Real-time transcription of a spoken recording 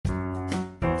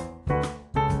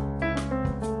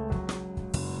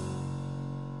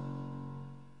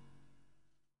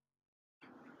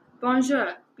Bonjour,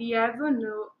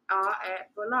 bienvenue à et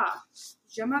voilà.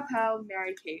 Je m'appelle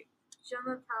Mary-Kate. Je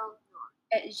m'appelle Noor.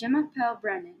 Et je m'appelle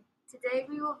Brennan. Today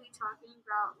we will be talking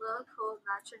about l'école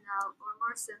maternelle, or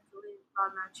more simply, la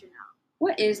maternelle.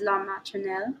 What is la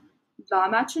maternelle? La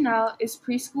maternelle is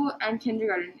preschool and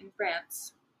kindergarten in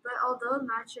France. But although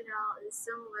maternelle is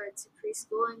similar to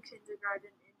preschool and kindergarten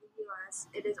in the US,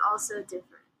 it is also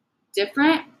different.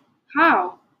 Different?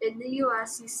 How? In the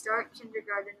US, you start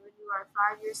kindergarten when you are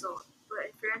 5 years old, but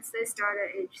in France, they start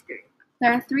at age 3.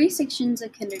 There are 3 sections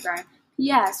of kindergarten.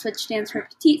 PS, which stands for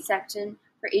petite section,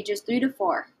 for ages 3 to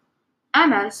 4.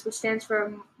 MS, which stands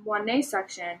for Moyenne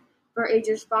section, for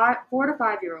ages 4 to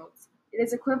 5-year-olds. It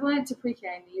is equivalent to pre-K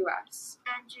in the US.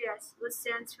 And GS, which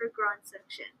stands for Grand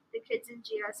section. The kids in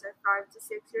GS are 5 to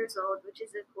 6 years old, which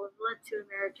is equivalent to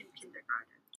American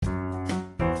kindergarten.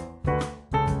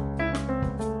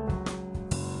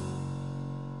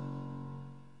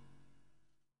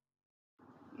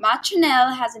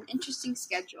 Maternelle has an interesting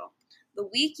schedule. The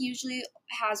week usually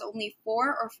has only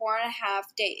 4 or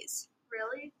 4.5 days.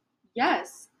 Really?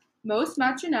 Yes, most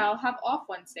maternelle have off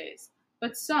Wednesdays,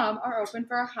 but some are open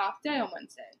for a half day on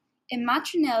Wednesday. In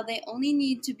maternelle, they only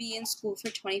need to be in school for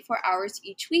 24 hours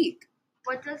each week.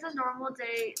 What does a normal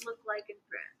day look like in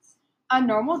France? A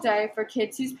normal day for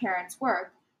kids whose parents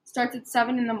work starts at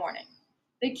 7 in the morning.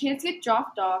 The kids get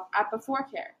dropped off at before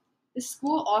care. The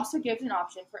school also gives an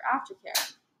option for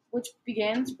aftercare, which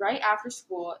begins right after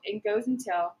school and goes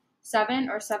until 7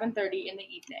 or 7:30 in the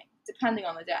evening, depending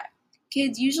on the day.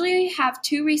 Kids usually have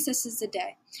 2 recesses a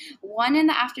day, one in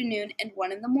the afternoon and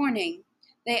one in the morning.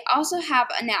 They also have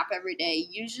a nap every day,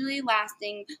 usually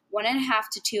lasting 1.5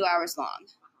 to 2 hours long.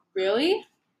 Really?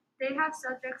 They have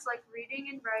subjects like reading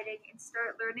and writing and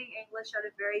start learning English at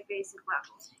a very basic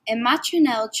level. In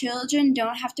maternelle, children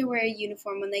don't have to wear a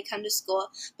uniform when they come to school,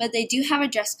 but they do have a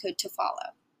dress code to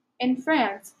follow. In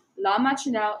France, La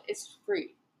Maternelle is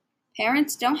free.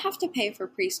 Parents don't have to pay for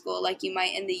preschool like you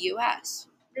might in the US.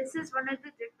 This is one of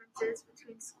the differences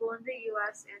between school in the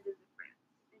US and in France.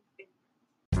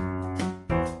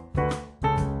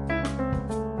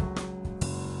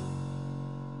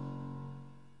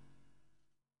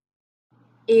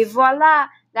 Et voilà,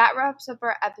 that wraps up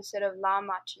our episode of La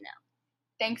Maternelle.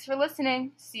 Thanks for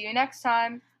listening. See you next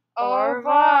time. Au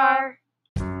revoir.